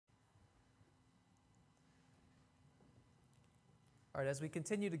All right, as we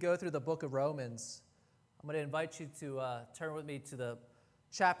continue to go through the book of Romans, I'm going to invite you to turn with me to the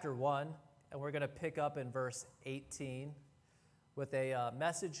chapter 1, and we're going to pick up in verse 18 with a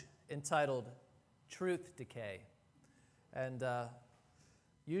message entitled Truth Decay. And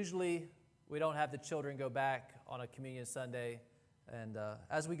usually we don't have the children go back on a communion Sunday, and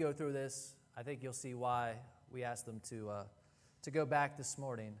as we go through this, I think you'll see why we asked them to go back this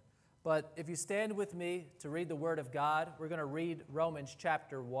morning. But if you stand with me to read the Word of God, we're going to read Romans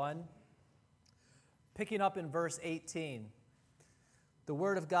chapter 1, picking up in verse 18. The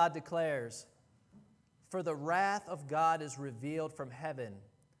Word of God declares, "For the wrath of God is revealed from heaven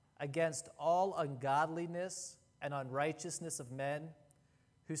against all ungodliness and unrighteousness of men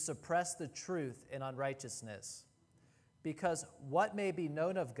who suppress the truth in unrighteousness, because what may be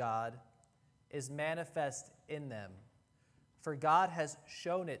known of God is manifest in them. For God has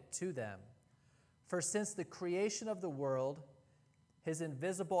shown it to them. For since the creation of the world, his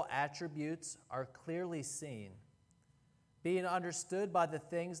invisible attributes are clearly seen, being understood by the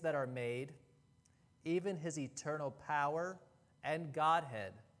things that are made, even his eternal power and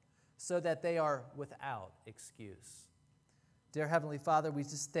Godhead, so that they are without excuse." Dear Heavenly Father, we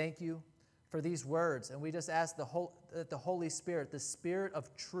just thank you for these words, and we just ask that the Holy Spirit, the Spirit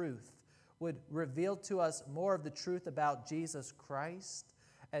of truth, would reveal to us more of the truth about Jesus Christ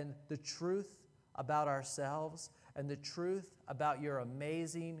and the truth about ourselves and the truth about your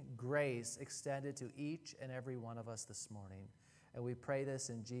amazing grace extended to each and every one of us this morning. And we pray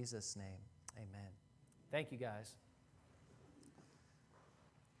this in Jesus' name. Amen. Thank you, guys.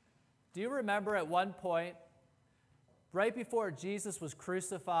 Do you remember at one point, right before Jesus was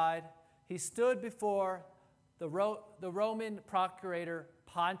crucified, he stood before the Roman procurator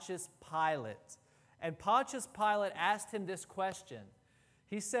Pontius Pilate. And Pontius Pilate asked him this question.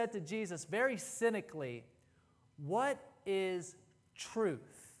 He said to Jesus very cynically, "What is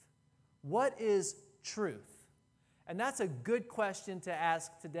truth? What is truth?" And that's a good question to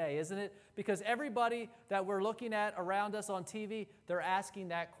ask today, isn't it? Because everybody that we're looking at around us on TV, they're asking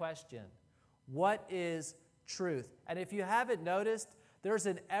that question. What is truth? And if you haven't noticed, there's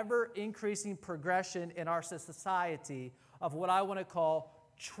an ever-increasing progression in our society of what I want to call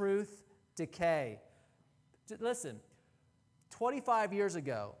truth decay. Listen, 25 years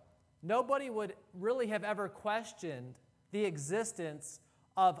ago, nobody would really have ever questioned the existence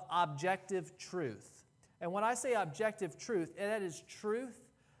of objective truth. And when I say objective truth, that is truth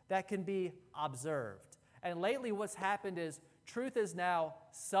that can be observed. And lately what's happened is truth is now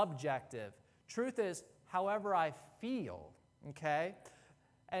subjective. Truth is however I feel. Okay?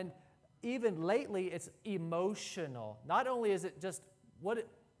 And even lately, it's emotional. Not only is it just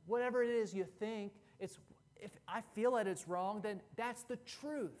whatever it is you think, it's if I feel that it's wrong, then that's the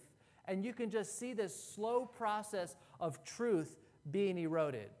truth. And you can just see this slow process of truth being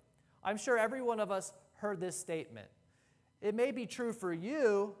eroded. I'm sure every one of us heard this statement. It may be true for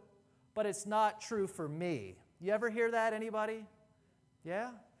you, but it's not true for me. You ever hear that, anybody?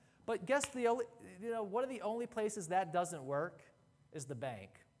 Yeah? But guess one of the only places that doesn't work is the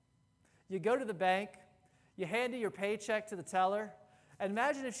bank. You go to the bank, you hand your paycheck to the teller, and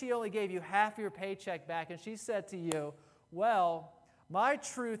imagine if she only gave you half your paycheck back and she said to you, "Well, my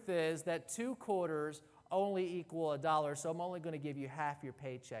truth is that 2 quarters only equal $1, so I'm only going to give you half your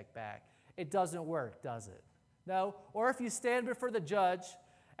paycheck back." It doesn't work, does it? No? Or if you stand before the judge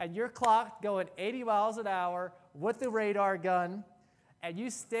and you're clocked going 80 miles an hour with the radar gun, and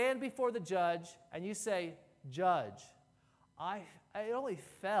you stand before the judge and you say, "Judge, I only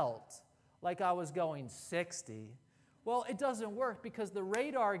felt like I was going 60. Well, it doesn't work because the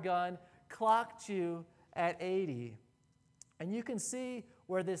radar gun clocked you at 80. And you can see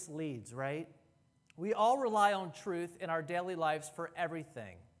where this leads, right? We all rely on truth in our daily lives for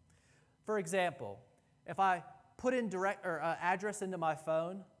everything. For example, if I put in address into my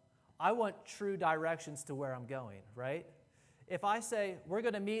phone, I want true directions to where I'm going, right? If I say we're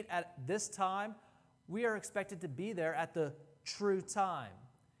going to meet at this time, we are expected to be there at the true time.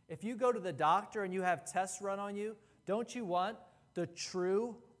 If you go to the doctor and you have tests run on you, don't you want the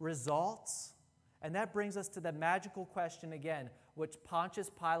true results? And that brings us to the magical question again, which Pontius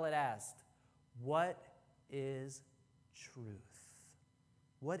Pilate asked. What is truth?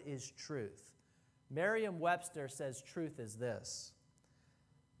 What is truth? Merriam-Webster says truth is this.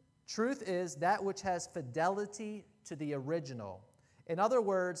 Truth is that which has fidelity to the original. In other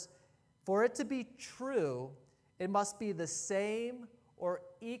words, for it to be true, it must be the same or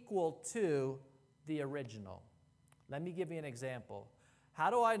equal to the original. Let me give you an example. How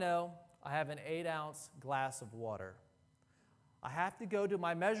do I know I have an 8-ounce glass of water? I have to go to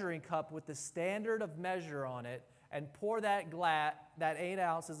my measuring cup with the standard of measure on it and pour that 8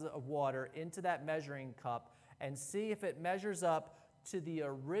 ounces of water into that measuring cup and see if it measures up to the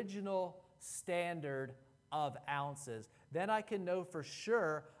original standard of ounces. Then I can know for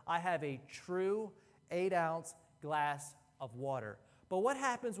sure I have a true 8-ounce glass of water. But what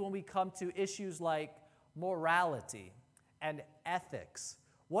happens when we come to issues like morality and ethics?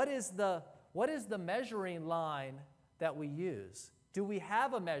 What is the measuring line that we use? Do we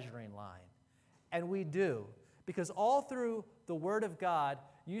have a measuring line? And we do. Because all through the Word of God,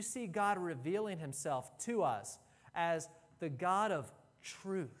 you see God revealing himself to us as the God of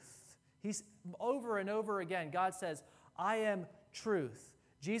truth. He's over and over again, God says, I am truth.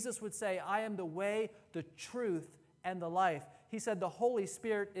 Jesus would say, I am the way, the truth, and the life. He said the Holy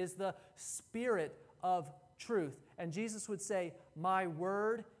Spirit is the Spirit of truth. And Jesus would say, my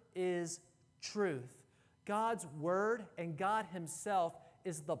word is truth. God's word and God himself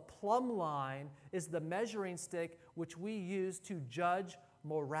is the plumb line, is the measuring stick which we use to judge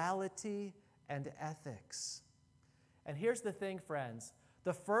morality and ethics. And here's the thing, friends.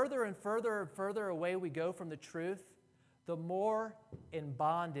 The further and further and further away we go from the truth, the more in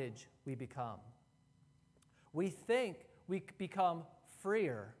bondage we become. We think we become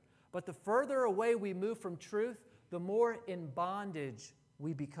freer, but the further away we move from truth, the more in bondage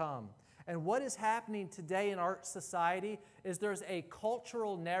we become. And what is happening today in our society is there's a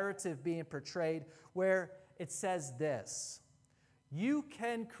cultural narrative being portrayed where it says this: you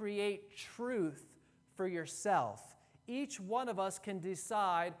can create truth for yourself. Each one of us can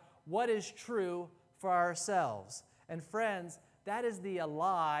decide what is true for ourselves. And friends, that is the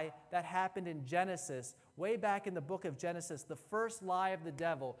lie that happened in Genesis, way back in the book of Genesis, the first lie of the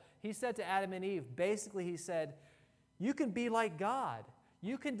devil. He said to Adam and Eve, basically he said, you can be like God.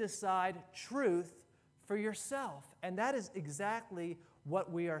 You can decide truth for yourself. And that is exactly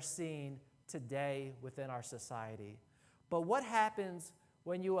what we are seeing today within our society. But what happens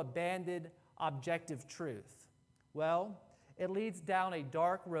when you abandon objective truth? Well, it leads down a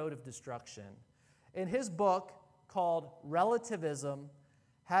dark road of destruction. In his book called Relativism,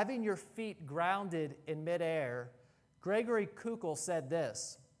 Having Your Feet Grounded in Midair, Gregory Kukul said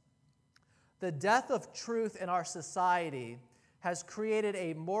this: the death of truth in our society has created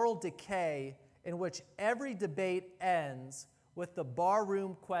a moral decay in which every debate ends with the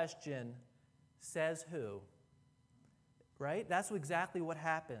barroom question, says who? Right? That's exactly what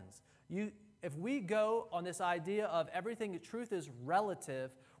happens. If we go on this idea of everything, truth is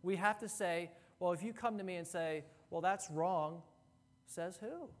relative, we have to say, well, if you come to me and say, well, that's wrong, says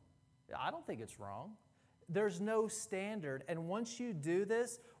who? I don't think it's wrong. There's no standard. And once you do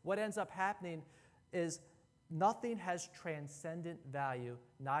this, what ends up happening is nothing has transcendent value,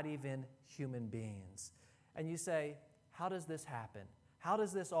 not even human beings. And you say, how does this happen? How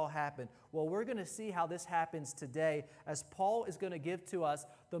does this all happen? Well, we're going to see how this happens today as Paul is going to give to us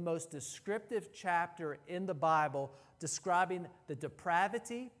the most descriptive chapter in the Bible describing the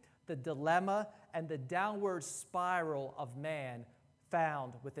depravity, the dilemma, and the downward spiral of man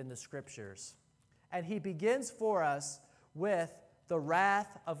found within the Scriptures. And he begins for us with the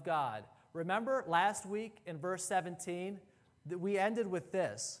wrath of God. Remember last week in verse 17, that we ended with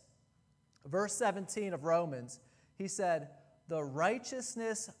this. Verse 17 of Romans, he said, the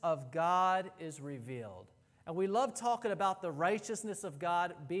righteousness of God is revealed. And we love talking about the righteousness of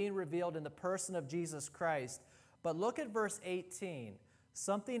God being revealed in the person of Jesus Christ. But look at verse 18.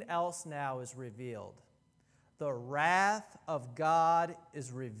 Something else now is revealed. The wrath of God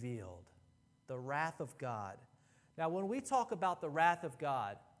is revealed. The wrath of God. Now, when we talk about the wrath of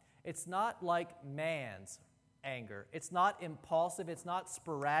God, it's not like man's anger. It's not impulsive. It's not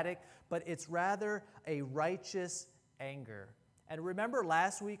sporadic, but it's rather a righteous anger. And remember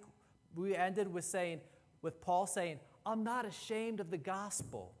last week we ended with Paul saying, I'm not ashamed of the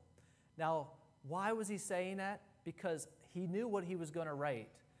gospel. Now, why was he saying that? Because he knew what he was going to write.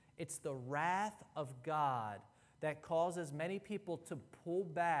 It's the wrath of God that causes many people to pull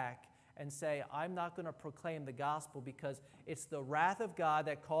back and say, I'm not going to proclaim the gospel, because it's the wrath of God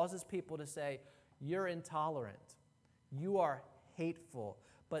that causes people to say, you're intolerant. You are hateful.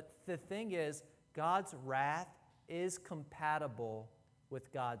 But the thing is, God's wrath is compatible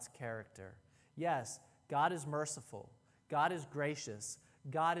with God's character. Yes, God is merciful. God is gracious.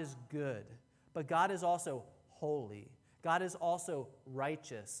 God is good. But God is also holy. God is also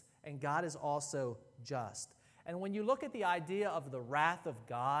righteous. And God is also just. And when you look at the idea of the wrath of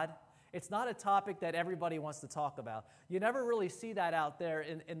God, it's not a topic that everybody wants to talk about. You never really see that out there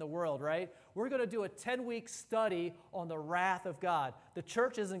in the world, right? We're going to do a 10-week study on the wrath of God. The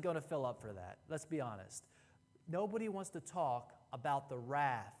church isn't going to fill up for that. Let's be honest. Nobody wants to talk about the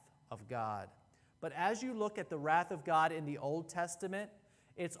wrath of God. But as you look at the wrath of God in the Old Testament,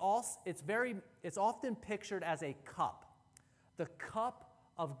 it's often pictured as a cup. The cup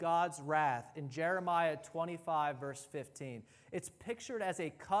of God's wrath in Jeremiah 25, verse 15. It's pictured as a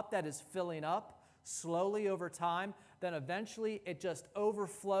cup that is filling up slowly over time, then eventually it just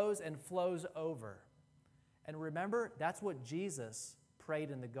overflows and flows over. And remember, that's what Jesus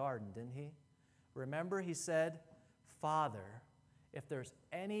prayed in the garden, didn't he? Remember, he said, Father, if there's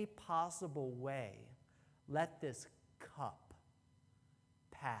any possible way, let this cup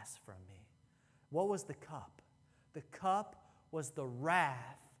pass from me. What was the cup? The cup was the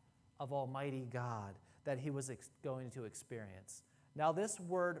wrath of Almighty God that he was going to experience. Now, this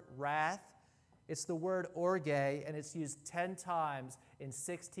word wrath, it's the word orge, and it's used 10 times in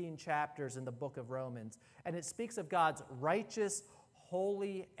 16 chapters in the book of Romans. And it speaks of God's righteous,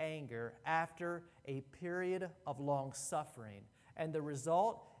 holy anger after a period of long suffering. And the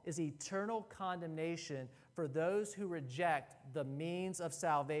result is eternal condemnation for those who reject the means of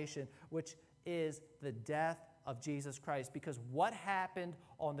salvation, which is the death of Jesus Christ. Because what happened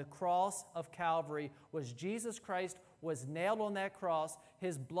on the cross of Calvary was Jesus Christ was nailed on that cross,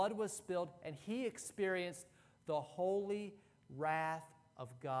 his blood was spilled, and he experienced the holy wrath of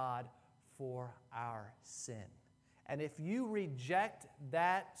God for our sin. And if you reject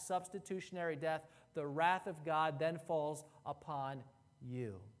that substitutionary death, the wrath of God then falls upon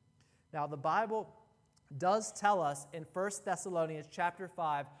you. Now, the Bible does tell us in 1 Thessalonians chapter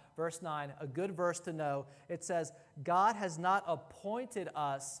 5, verse 9, a good verse to know. It says, God has not appointed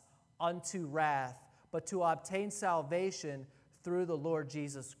us unto wrath, but to obtain salvation through the Lord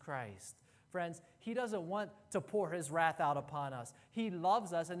Jesus Christ. Friends, he doesn't want to pour his wrath out upon us. He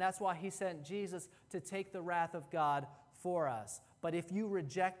loves us, and that's why he sent Jesus to take the wrath of God for us. But if you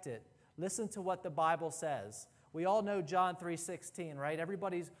reject it, listen to what the Bible says. We all know John 3:16, right?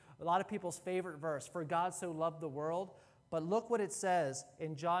 A lot of people's favorite verse, for God so loved the world. But look what it says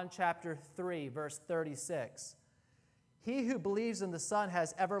in John chapter 3, verse 36. He who believes in the Son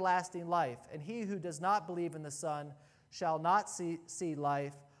has everlasting life, and he who does not believe in the Son shall not see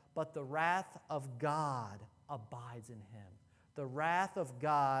life, but the wrath of God abides in him. The wrath of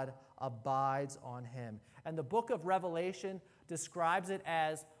God abides on him. And the book of Revelation describes it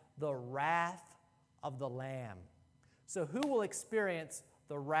as the wrath of the Lamb. So who will experience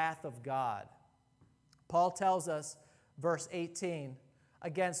the wrath of God? Paul tells us, verse 18,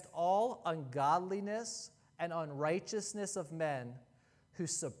 against all ungodliness and unrighteousness of men who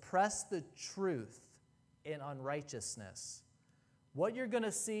suppress the truth in unrighteousness. What you're going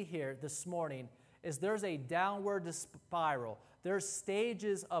to see here this morning is there's a downward spiral. There's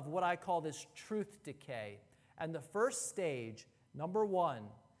stages of what I call this truth decay. And the first stage, number one,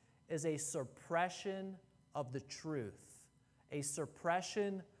 is a suppression of the truth. A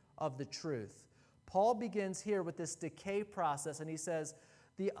suppression of the truth. Paul begins here with this decay process, and he says,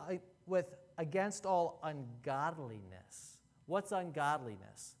 against all ungodliness. What's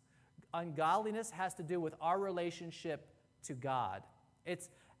ungodliness? Ungodliness has to do with our relationship to God. It's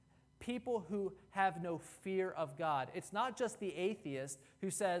people who have no fear of God. It's not just the atheist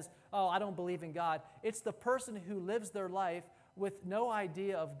who says, oh, I don't believe in God. It's the person who lives their life with no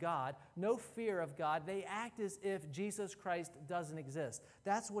idea of God, no fear of God. They act as if Jesus Christ doesn't exist.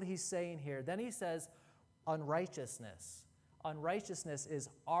 That's what he's saying here. Then he says unrighteousness. Unrighteousness is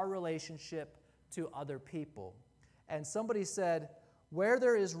our relationship to other people. And somebody said, where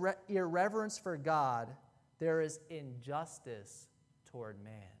there is irreverence for God, there is injustice toward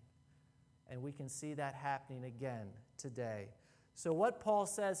man. And we can see that happening again today. So what Paul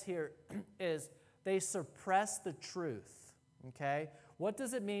says here is they suppress the truth. Okay? What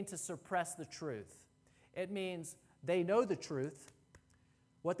does it mean to suppress the truth? It means they know the truth.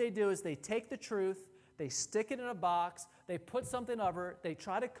 What they do is they take the truth, they stick it in a box, they put something over it, they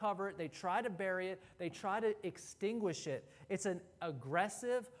try to cover it, they try to bury it, they try to extinguish it. It's an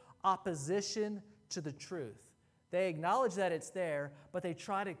aggressive opposition to the truth. They acknowledge that it's there, but they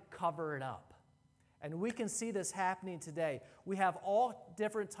try to cover it up. And we can see this happening today. We have all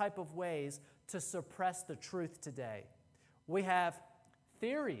different type of ways to suppress the truth today. We have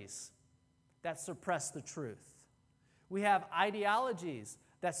theories that suppress the truth. We have ideologies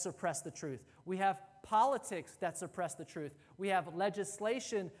that suppress the truth. We have politics that suppress the truth. We have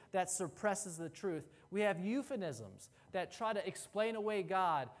legislation that suppresses the truth. We have euphemisms that try to explain away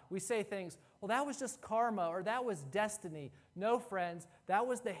God. We say things, well, that was just karma, or that was destiny. No, friends, that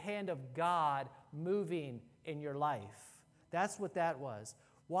was the hand of God moving in your life. That's what that was.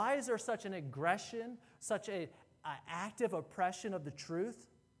 Why is there such an aggression, such an active oppression of the truth?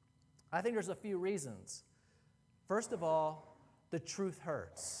 I think there's a few reasons. First of all, the truth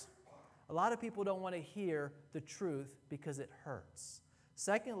hurts. A lot of people don't want to hear the truth because it hurts.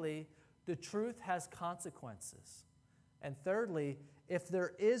 Secondly, the truth has consequences. And thirdly, if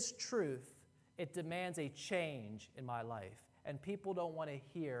there is truth, it demands a change in my life. And people don't want to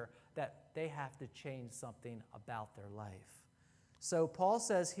hear that they have to change something about their life. So Paul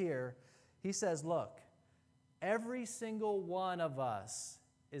says here, he says, look, every single one of us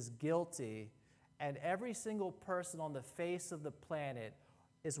is guilty, and every single person on the face of the planet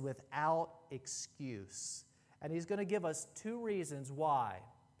is without excuse. And he's going to give us two reasons why.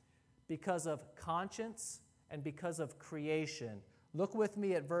 Because of conscience and because of creation. Look with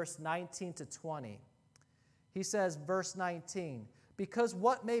me at verse 19 to 20. He says, verse 19, because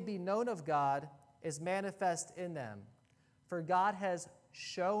what may be known of God is manifest in them, for God has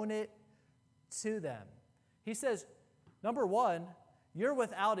shown it to them. He says, number one, you're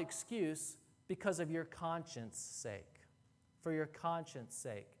without excuse because of your conscience sake. For your conscience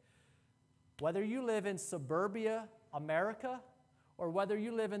sake. Whether you live in suburbia, America, or whether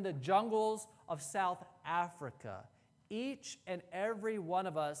you live in the jungles of South Africa, each and every one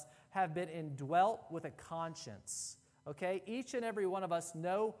of us have been indwelt with a conscience. Okay? Each and every one of us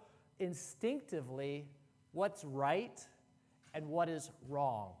know instinctively what's right and what is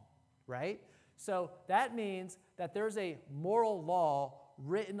wrong, right? So that means that there's a moral law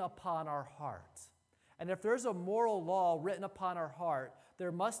written upon our heart. And if there's a moral law written upon our heart,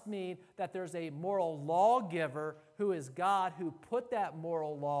 there must mean that there's a moral lawgiver who is God who put that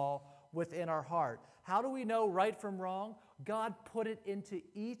moral law within our heart. How do we know right from wrong? God put it into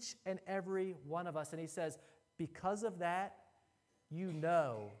each and every one of us. And he says, because of that, you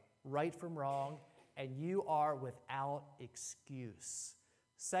know right from wrong, and you are without excuse.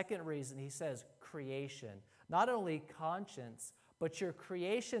 Second reason, he says creation. Not only conscience, but your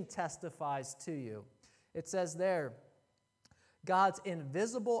creation testifies to you. It says there, God's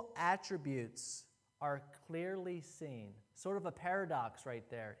invisible attributes are clearly seen. Sort of a paradox right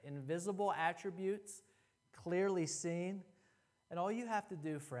there. Invisible attributes, clearly seen. And all you have to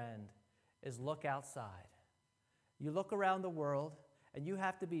do, friend, is look outside. You look around the world, and you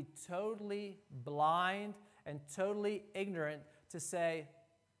have to be totally blind and totally ignorant to say,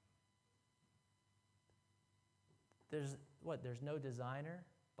 there's no designer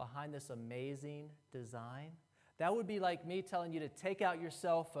behind this amazing design? That would be like me telling you to take out your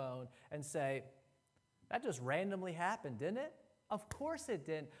cell phone and say, that just randomly happened, didn't it? Of course it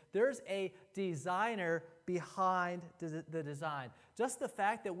didn't. There's a designer behind the design. Just the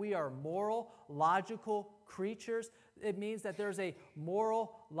fact that we are moral, logical creatures, it means that there's a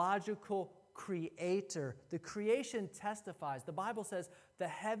moral, logical creator. The creation testifies. The Bible says the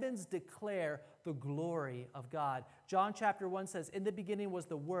heavens declare the glory of God. John chapter 1 says, in the beginning was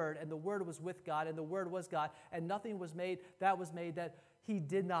the Word, and the Word was with God, and the Word was God, and nothing was made that he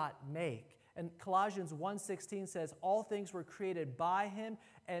did not make. And Colossians 1:16 says, all things were created by him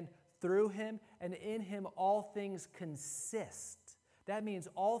and through him, and in him all things consist. That means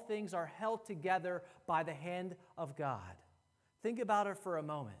all things are held together by the hand of God. Think about it for a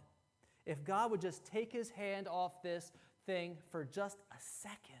moment. If God would just take his hand off this thing for just a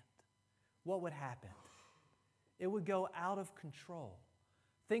second, what would happen? It would go out of control.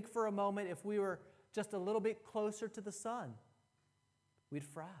 Think for a moment if we were just a little bit closer to the sun. We'd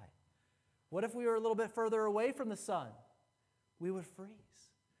fry. What if we were a little bit further away from the sun? We would freeze.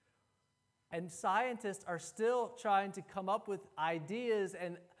 And scientists are still trying to come up with ideas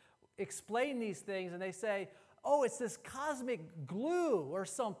and explain these things, and they say, oh, it's this cosmic glue or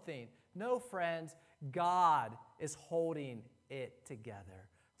something. No, friends, God is holding it together.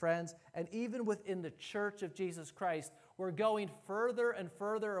 Friends, and even within the church of Jesus Christ, we're going further and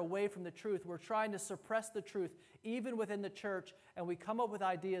further away from the truth. We're trying to suppress the truth, even within the church, and we come up with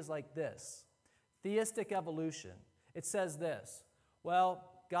ideas like this. Theistic evolution. It says this, well,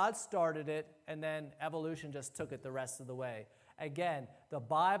 God started it, and then evolution just took it the rest of the way. Again, the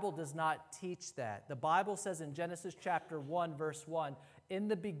Bible does not teach that. The Bible says in Genesis chapter 1, verse 1, in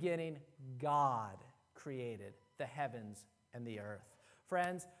the beginning, God created the heavens and the earth.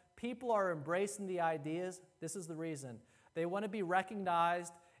 Friends, people are embracing the ideas. This is the reason. They want to be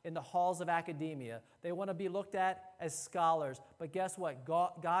recognized in the halls of academia. They want to be looked at as scholars. But guess what?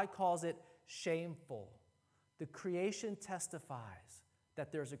 God calls it shameful. The creation testifies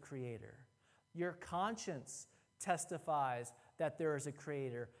that there's a creator. Your conscience testifies that there is a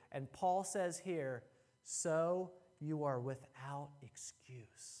creator. And Paul says here, so you are without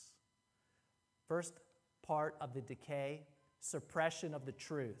excuse. First part of the decay, suppression of the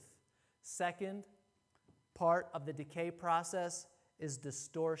truth. Second part of the decay process is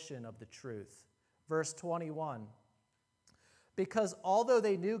distortion of the truth. Verse 21, because although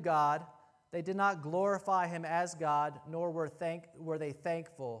they knew God, They did not glorify him as God, nor were they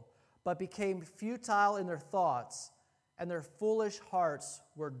thankful, but became futile in their thoughts, and their foolish hearts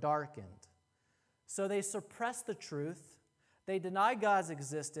were darkened. So they suppress the truth. They deny God's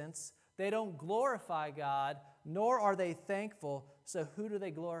existence. They don't glorify God, nor are they thankful. So who do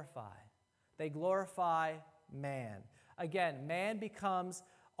they glorify? They glorify man. Again, man becomes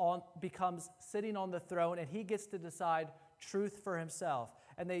sitting on the throne, and he gets to decide truth for himself.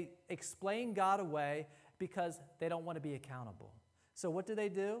 And they explain God away because they don't want to be accountable. So what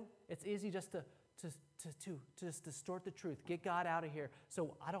do? It's easy just to just distort the truth, get God out of here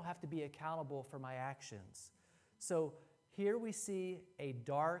so I don't have to be accountable for my actions. So here we see a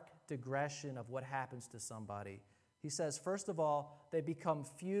dark digression of what happens to somebody. He says, first of all, they become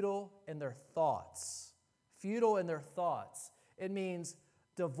futile in their thoughts. Futile in their thoughts. It means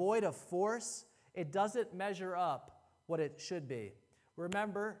devoid of force. It doesn't measure up what it should be.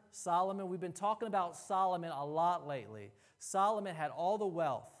 Remember Solomon? We've been talking about Solomon a lot lately. Solomon had all the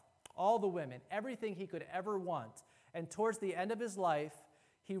wealth, all the women, everything he could ever want. And towards the end of his life,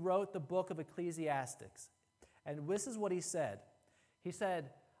 he wrote the book of Ecclesiastes. And this is what he said. He said,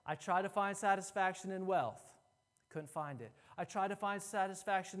 I tried to find satisfaction in wealth. Couldn't find it. I tried to find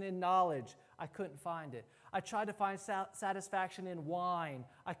satisfaction in knowledge. I couldn't find it. I tried to find satisfaction in wine.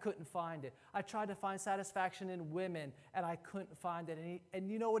 I couldn't find it. I tried to find satisfaction in women, and I couldn't find it. And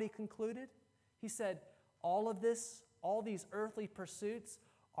you know what he concluded? He said, all these earthly pursuits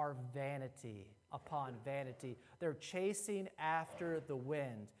are vanity upon vanity. They're chasing after the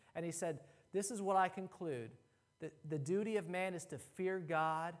wind. And he said, this is what I conclude. The duty of man is to fear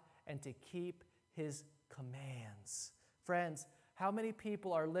God and to keep his commands. Friends, how many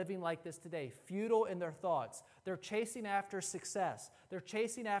people are living like this today? Futile in their thoughts. They're chasing after success. They're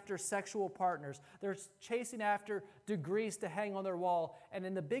chasing after sexual partners. They're chasing after degrees to hang on their wall. And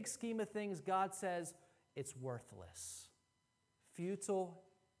in the big scheme of things, God says it's worthless. Futile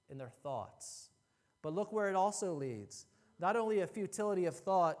in their thoughts. But look where it also leads. Not only a futility of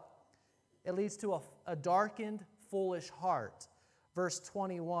thought, it leads to a darkened, foolish heart. Verse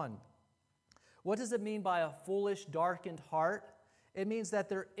 21. What does it mean by a foolish, darkened heart? It means that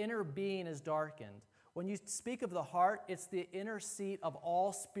their inner being is darkened. When you speak of the heart, it's the inner seat of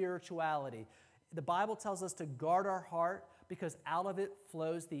all spirituality. The Bible tells us to guard our heart because out of it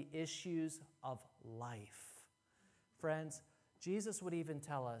flows the issues of life. Friends, Jesus would even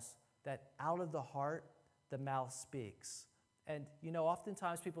tell us that out of the heart, the mouth speaks. And,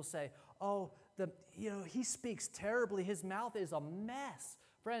 oftentimes people say, he speaks terribly. His mouth is a mess.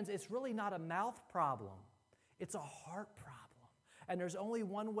 Friends, it's really not a mouth problem. It's a heart problem. And there's only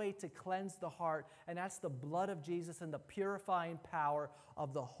one way to cleanse the heart, and that's the blood of Jesus and the purifying power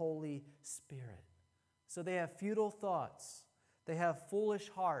of the Holy Spirit. So they have futile thoughts. They have foolish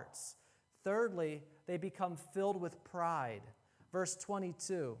hearts. Thirdly, they become filled with pride. Verse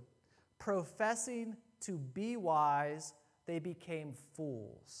 22, professing to be wise, they became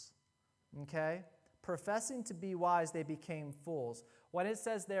fools. Okay? Professing to be wise, they became fools. When it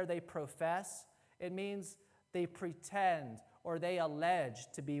says there they profess, it means they pretend or they allege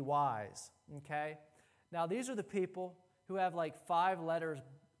to be wise. Okay? Now, these are the people who have like 5 letters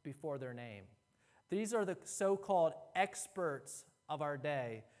before their name. These are the so-called experts of our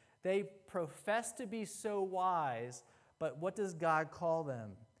day. They profess to be so wise, but what does God call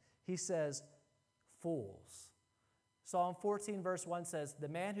them? He says, fools. Psalm 14 verse 1 says, the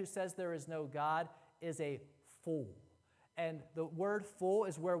man who says there is no God is a fool. And the word fool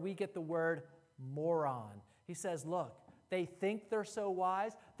is where we get the word moron. He says, look, they think they're so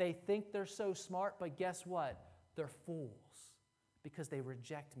wise, they think they're so smart, but guess what? They're fools because they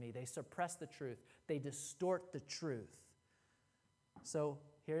reject me. They suppress the truth. They distort the truth. So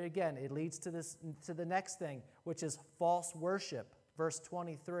here again, it leads to the next thing, which is false worship. Verse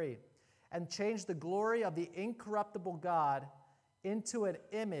 23. And change the glory of the incorruptible God into an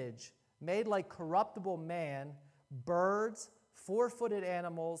image made like corruptible man, birds, 4-footed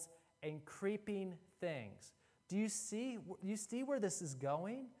animals, and creeping things. Do you see where this is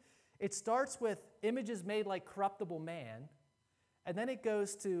going? It starts with images made like corruptible man, and then it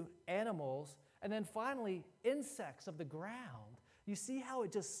goes to animals, and then finally insects of the ground. You see how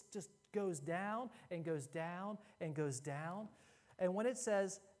it just goes down and goes down and goes down? And when it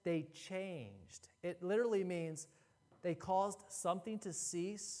says they changed, it literally means they caused something to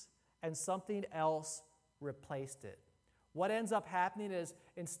cease and something else replaced it. What ends up happening is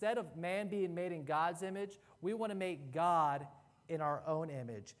instead of man being made in God's image, we want to make God in our own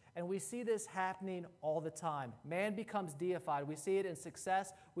image. And we see this happening all the time. Man becomes deified. We see it in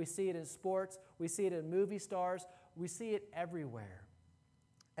success. We see it in sports. We see it in movie stars. We see it everywhere.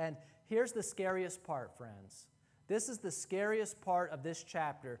 And here's the scariest part, friends. This is the scariest part of this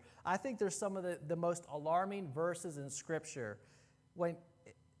chapter. I think there's some of the most alarming verses in Scripture. When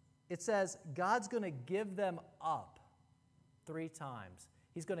it says God's going to give them up 3 times.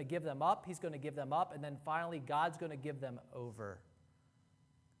 He's going to give them up, he's going to give them up, and then finally God's going to give them over.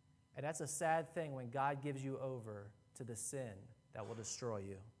 And that's a sad thing when God gives you over to the sin that will destroy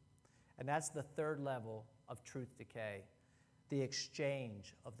you. And that's the 3rd level of truth decay, the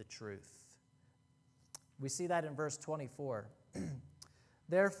exchange of the truth. We see that in verse 24.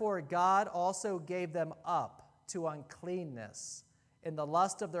 Therefore, God also gave them up to uncleanness in the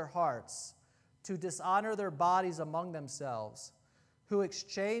lust of their hearts, to dishonor their bodies among themselves, who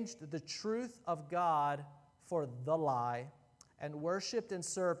exchanged the truth of God for the lie, and worshipped and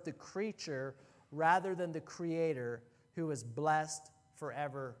served the creature rather than the Creator, who is blessed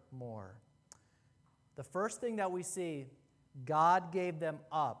forevermore. The first thing that we see, God gave them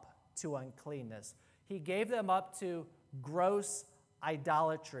up to uncleanness. He gave them up to gross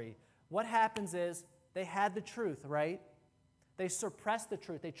idolatry. What happens is they had the truth, right? They suppress the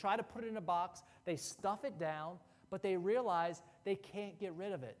truth. They try to put it in a box. They stuff it down, but they realize they can't get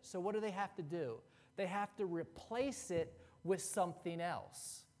rid of it. So what do they have to do? They have to replace it with something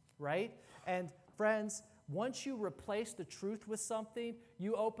else, right? And friends, once you replace the truth with something,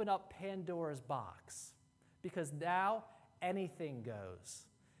 you open up Pandora's box, because now anything goes.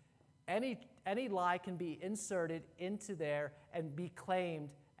 Any lie can be inserted into there and be claimed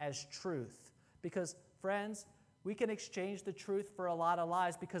as truth. Because, friends, we can exchange the truth for a lot of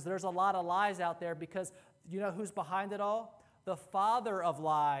lies, because there's a lot of lies out there, because you know who's behind it all? The father of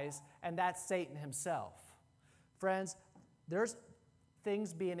lies, and that's Satan himself. Friends, there's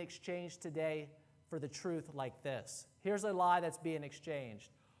things being exchanged today for the truth like this. Here's a lie that's being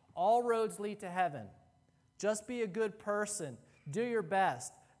exchanged. All roads lead to heaven. Just be a good person. Do your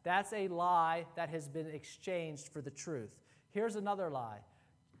best. That's a lie that has been exchanged for the truth. Here's another lie.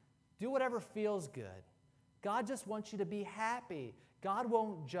 Do whatever feels good. God just wants you to be happy. God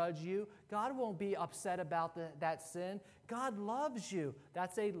won't judge you. God won't be upset about that sin. God loves you.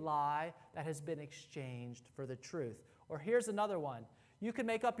 That's a lie that has been exchanged for the truth. Or here's another one. You can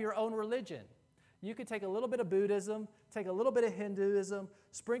make up your own religion. You could take a little bit of Buddhism, take a little bit of Hinduism,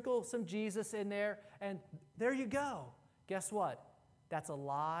 sprinkle some Jesus in there, and there you go. Guess what? That's a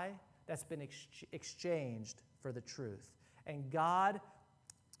lie that's been exchanged for the truth. And God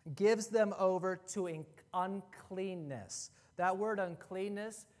gives them over to uncleanness. That word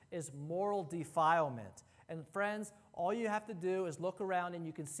uncleanness is moral defilement. And friends, all you have to do is look around and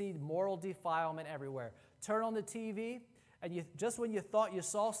you can see moral defilement everywhere. Turn on the TV, and just when you thought you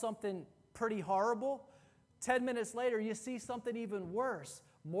saw something pretty horrible, 10 minutes later you see something even worse.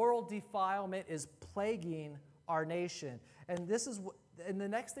 Moral defilement is plaguing our nation. And the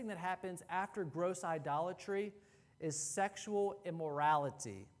next thing that happens after gross idolatry is sexual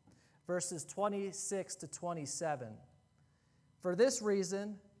immorality. Verses 26 to 27. For this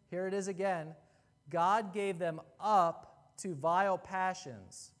reason, here it is again, God gave them up to vile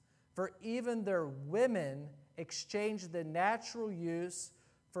passions, for even their women exchanged the natural use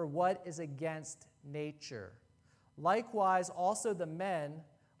for what is against nature. Likewise, also the men,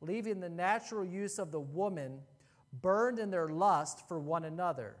 leaving the natural use of the woman, burned in their lust for one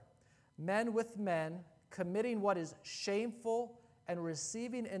another, men with men, committing what is shameful and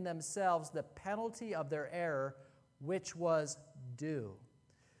receiving in themselves the penalty of their error, which was due.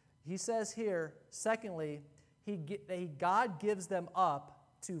 He says here, secondly, God gives them up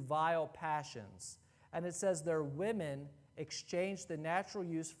to vile passions. And it says their women exchange the natural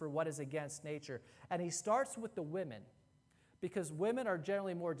use for what is against nature. And he starts with the women, because women are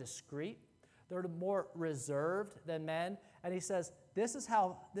generally more discreet. They're more reserved than men. And he says, this is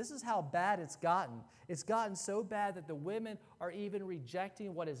how bad it's gotten. It's gotten so bad that the women are even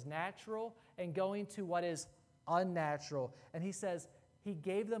rejecting what is natural and going to what is unnatural. And he says he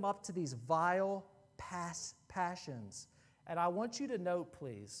gave them up to these vile passions. And I want you to note,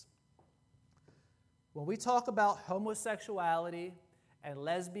 please, when we talk about homosexuality and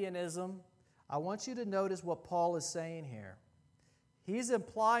lesbianism, I want you to notice what Paul is saying here. He's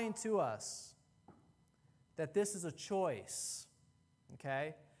implying to us that this is a choice,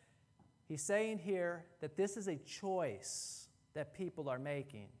 okay? He's saying here that this is a choice that people are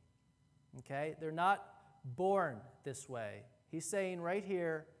making, okay? They're not born this way. He's saying right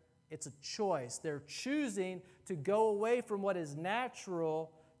here, it's a choice. They're choosing to go away from what is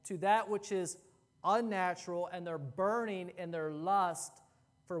natural to that which is unnatural, and they're burning in their lust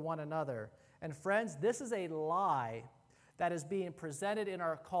for one another. And friends, this is a lie that is being presented in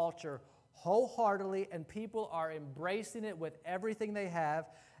our culture wholeheartedly, and people are embracing it with everything they have,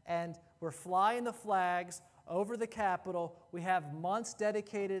 and we're flying the flags over the Capitol. We have months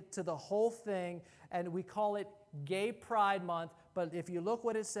dedicated to the whole thing, and we call it Gay Pride Month. But if you look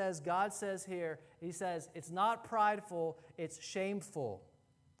what it says, God says here, he says, it's not prideful, it's shameful.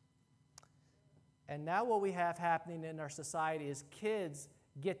 And now what we have happening in our society is kids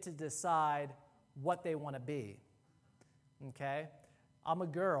get to decide what they want to be. Okay? I'm a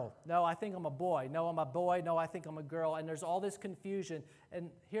girl. No, I think I'm a boy. No, I'm a boy. No, I think I'm a girl. And there's all this confusion. And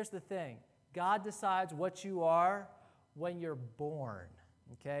here's the thing. God decides what you are when you're born.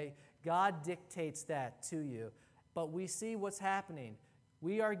 Okay? God dictates that to you. But we see what's happening.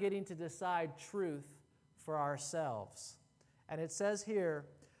 We are getting to decide truth for ourselves. And it says here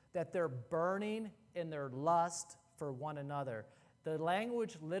that they're burning in their lust for one another. The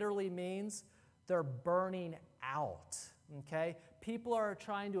language literally means they're burning out. Okay? People are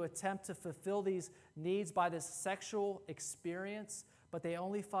trying to attempt to fulfill these needs by this sexual experience, but they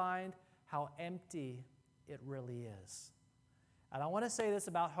only find how empty it really is. And I want to say this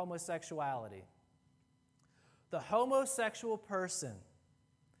about homosexuality. The homosexual person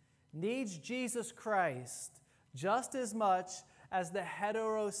needs Jesus Christ just as much as the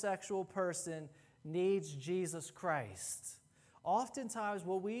heterosexual person needs Jesus Christ. Oftentimes,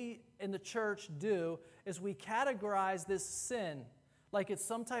 what we in the church do is we categorize this sin like it's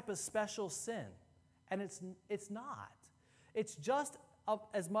some type of special sin, and it's not. It's just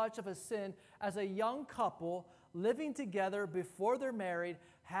as much of a sin as a young couple living together before they're married,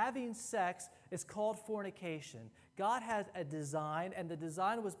 having sex is called fornication. God has a design, and the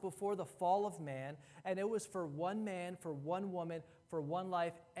design was before the fall of man, and it was for one man, for one woman, for one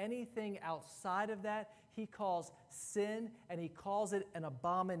life. Anything outside of that, he calls sin, and he calls it an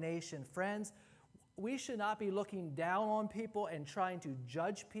abomination. Friends, we should not be looking down on people and trying to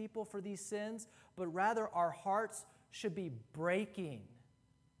judge people for these sins, but rather our hearts should be breaking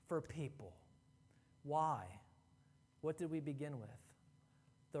for people. Why? What did we begin with?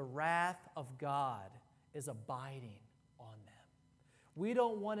 The wrath of God is abiding on them. We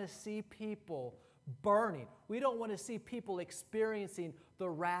don't want to see people burning. We don't want to see people experiencing the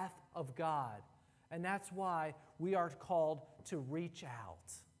wrath of God. And that's why we are called to reach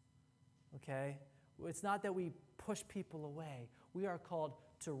out. Okay? It's not that we push people away. We are called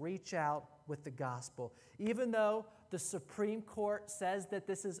to reach out with the gospel. Even though the Supreme Court says that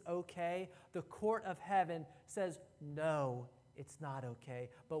this is okay, the court of heaven says, no, it's not okay.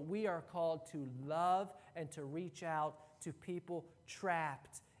 But we are called to love and to reach out to people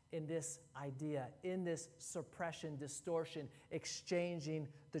trapped in this idea, in this suppression, distortion, exchanging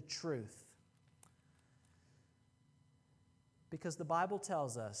the truth. Because the Bible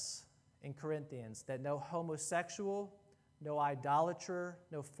tells us in Corinthians that no homosexual, no idolater,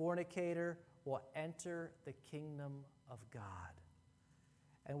 no fornicator will enter the kingdom of God.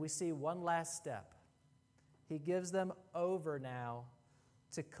 And we see one last step. He gives them over now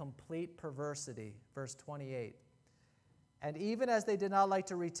to complete perversity. Verse 28. And even as they did not like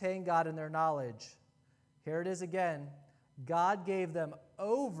to retain God in their knowledge, here it is again, God gave them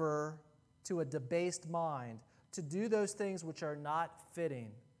over to a debased mind to do those things which are not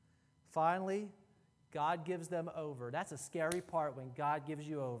fitting. Finally, God gives them over. That's a scary part when God gives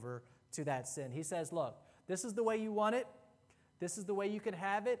you over to that sin. He says, look, this is the way you want it. This is the way you can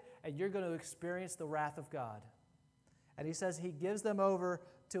have it, and you're going to experience the wrath of God. And he says he gives them over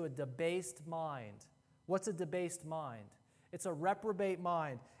to a debased mind. What's a debased mind? It's a reprobate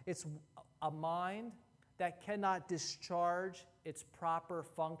mind. It's a mind that cannot discharge its proper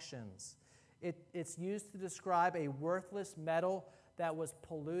functions. It's used to describe a worthless metal that was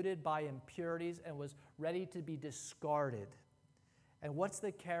polluted by impurities and was ready to be discarded. And what's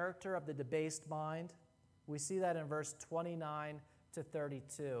the character of the debased mind? We see that in verse 29 to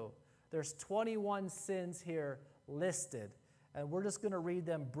 32. There's 21 sins here listed, and we're just going to read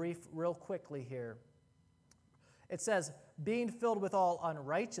them real quickly here. It says, being filled with all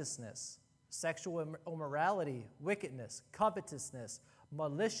unrighteousness, sexual immorality, wickedness, covetousness,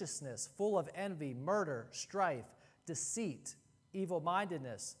 maliciousness, full of envy, murder, strife, deceit,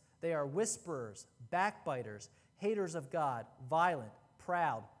 evil-mindedness. They are whisperers, backbiters, haters of God, violent,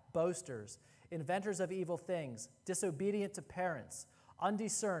 proud, boasters, inventors of evil things, disobedient to parents,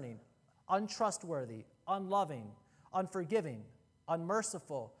 undiscerning, untrustworthy, unloving, unforgiving,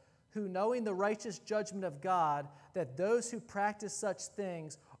 unmerciful, who knowing the righteous judgment of God, that those who practice such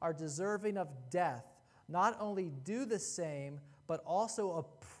things are deserving of death, not only do the same, but also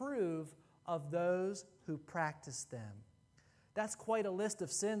approve of those who practice them. That's quite a list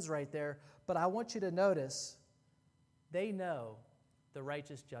of sins right there, but I want you to notice they know the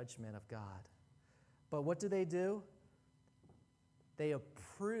righteous judgment of God. But what do? They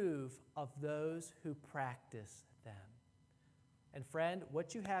approve of those who practice them. And friend,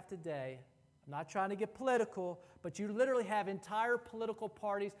 what you have today, I'm not trying to get political, but you literally have entire political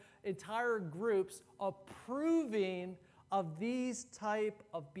parties, entire groups approving of these type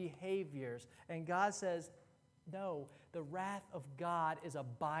of behaviors. And God says, no, the wrath of God is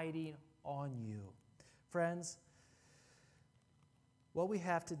abiding on you. Friends, what we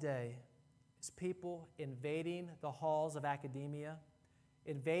have today is people invading the halls of academia,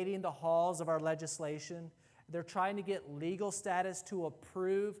 invading the halls of our legislation. They're trying to get legal status to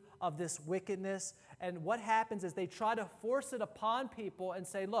approve of this wickedness. And what happens is they try to force it upon people and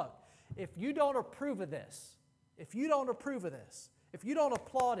say, look, if you don't approve of this, if you don't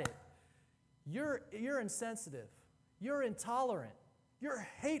applaud it, you're insensitive, you're intolerant, you're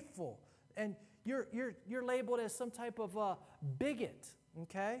hateful, and you're labeled as some type of bigot,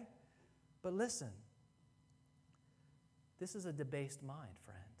 okay? But listen, this is a debased mind,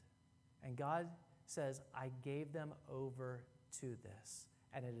 friend. And God says, I gave them over to this,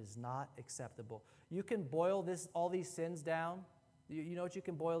 and it is not acceptable. You can boil all these sins down. You know what you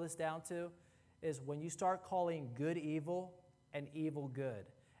can boil this down to? Is when you start calling good evil and evil good.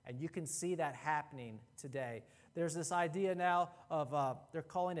 And you can see that happening today. There's this idea now of, they're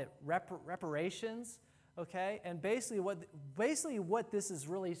calling it reparations, okay? And basically what this is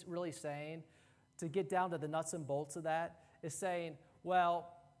really saying, to get down to the nuts and bolts of that, is saying,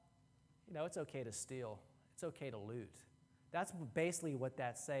 well, you know, it's okay to steal. It's okay to loot. That's basically what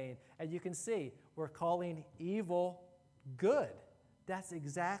that's saying. And you can see, we're calling evil good. That's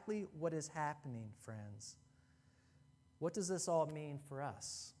exactly what is happening, friends. What does this all mean for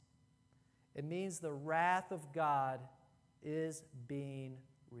us? It means the wrath of God is being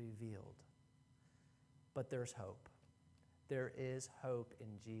revealed. But there's hope. There is hope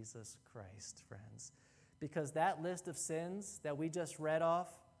in Jesus Christ, friends. Because that list of sins that we just read off,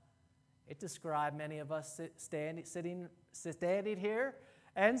 it described many of us standing here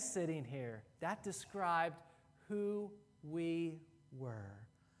and sitting here. That described who we were.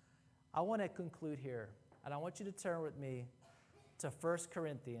 I want to conclude here, and I want you to turn with me to 1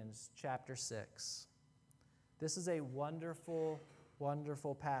 Corinthians chapter 6. This is a wonderful,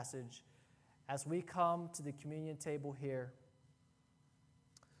 wonderful passage as we come to the communion table here.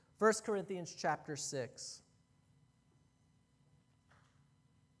 1 Corinthians chapter 6.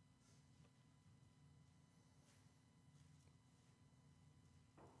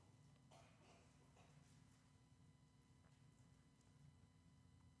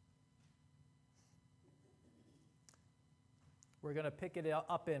 We're going to pick it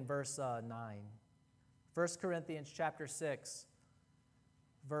up in verse 9. 1 Corinthians chapter 6,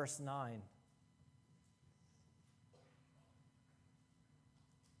 verse 9.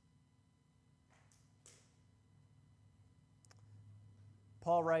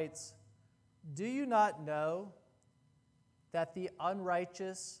 Paul writes, "Do you not know that the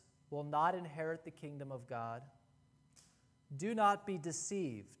unrighteous will not inherit the kingdom of God? Do not be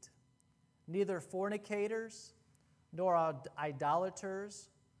deceived. Neither fornicators, nor idolaters,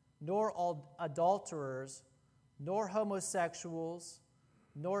 nor adulterers, nor homosexuals,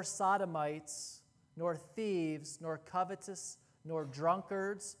 nor sodomites, nor thieves, nor covetous, nor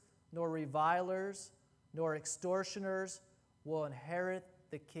drunkards, nor revilers, nor extortioners will inherit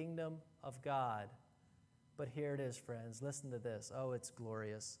the kingdom of God." But here it is, friends. Listen to this. Oh, it's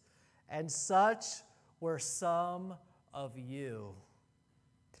glorious. "And such were some of you.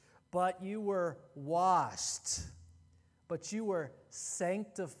 But you were washed, but you were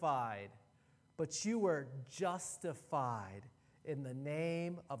sanctified, but you were justified in the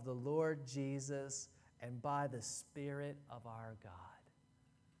name of the Lord Jesus and by the Spirit of our God."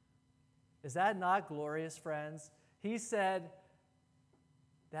 Is that not glorious, friends? He said,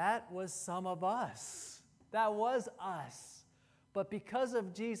 that was some of us. That was us. But because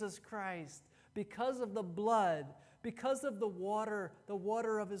of Jesus Christ, because of the blood, because of the water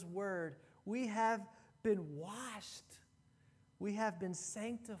of His Word, we have been washed. We have been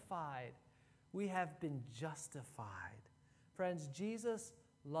sanctified. We have been justified. Friends, Jesus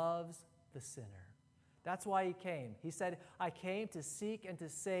loves the sinner. That's why He came. He said, "I came to seek and to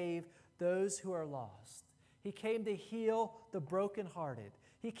save those who are lost." He came to heal the brokenhearted.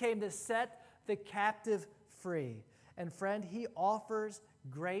 He came to set the captive free. And friend, He offers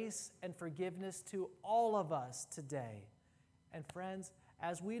grace and forgiveness to all of us today. And friends,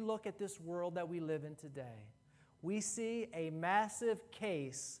 as we look at this world that we live in today, we see a massive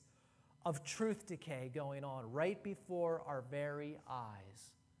case of truth decay going on right before our very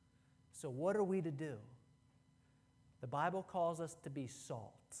eyes. So what are we to do? The Bible calls us to be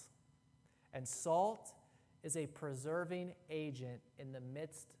salt. And salt is a preserving agent in the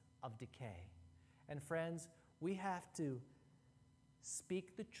midst of decay. And friends, we have to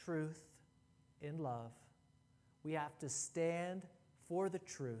speak the truth in love. We have to stand for the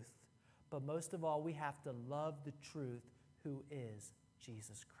truth. But most of all, we have to love the truth, who is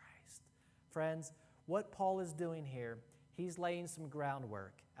Jesus Christ. Friends, what Paul is doing here, he's laying some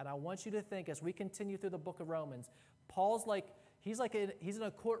groundwork. And I want you to think, as we continue through the book of Romans, he's in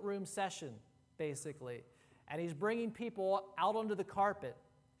a courtroom session, basically. And he's bringing people out onto the carpet,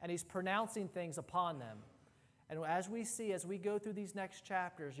 and he's pronouncing things upon them. And as we go through these next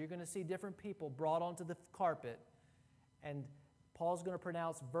chapters, you're going to see different people brought onto the carpet, and Paul's going to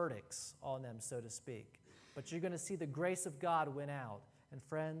pronounce verdicts on them, so to speak. But you're going to see the grace of God win out. And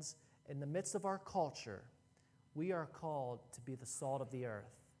friends, in the midst of our culture, we are called to be the salt of the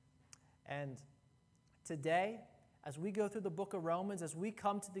earth. And today, as we go through the book of Romans, as we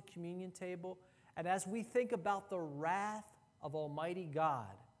come to the communion table, and as we think about the wrath of Almighty God,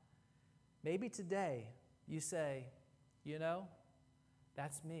 maybe today you say, you know,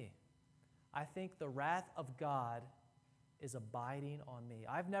 that's me. I think the wrath of God is abiding on me.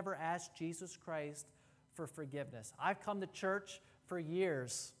 I've never asked Jesus Christ for forgiveness. I've come to church for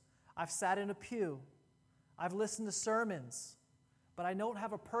years. I've sat in a pew. I've listened to sermons. But I don't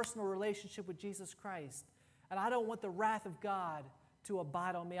have a personal relationship with Jesus Christ. And I don't want the wrath of God to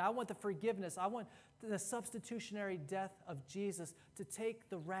abide on me. I want the forgiveness. I want the substitutionary death of Jesus to take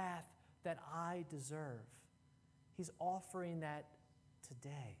the wrath that I deserve. He's offering that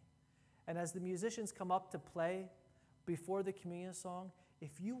today. And as the musicians come up to play before the communion song,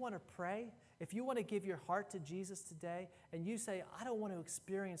 if you want to pray, if you want to give your heart to Jesus today, and you say, I don't want to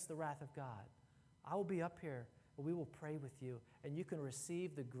experience the wrath of God, I will be up here, and we will pray with you, and you can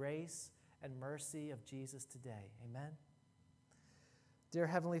receive the grace and mercy of Jesus today. Amen? Dear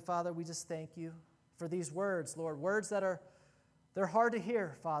Heavenly Father, we just thank you for these words, Lord, words that they're hard to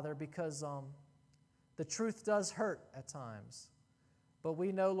hear, Father, because the truth does hurt at times. But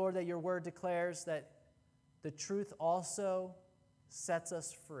we know, Lord, that your word declares that the truth also sets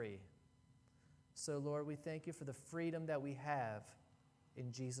us free. So, Lord, we thank you for the freedom that we have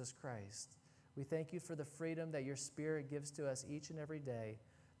in Jesus Christ. We thank you for the freedom that your Spirit gives to us each and every day,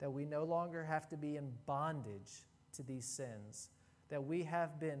 that we no longer have to be in bondage to these sins, that we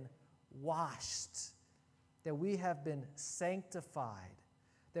have been washed, that we have been sanctified,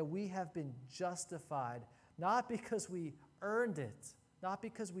 that we have been justified, not because we earned it, not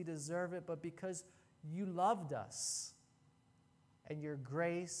because we deserve it, but because you loved us, and your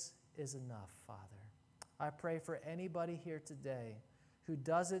grace is enough, Father. I pray for anybody here today who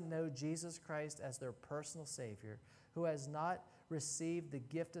doesn't know Jesus Christ as their personal Savior, who has not received the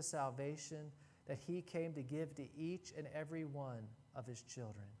gift of salvation that he came to give to each and every one of his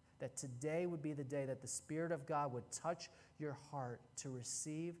children, that today would be the day that the Spirit of God would touch your heart to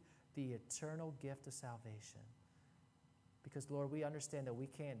receive the eternal gift of salvation. Because, Lord, we understand that we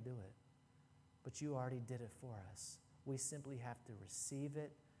can't do it, but you already did it for us. We simply have to receive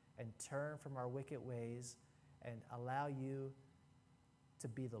it and turn from our wicked ways and allow you to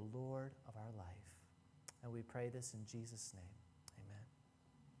be the Lord of our life. And we pray this in Jesus' name.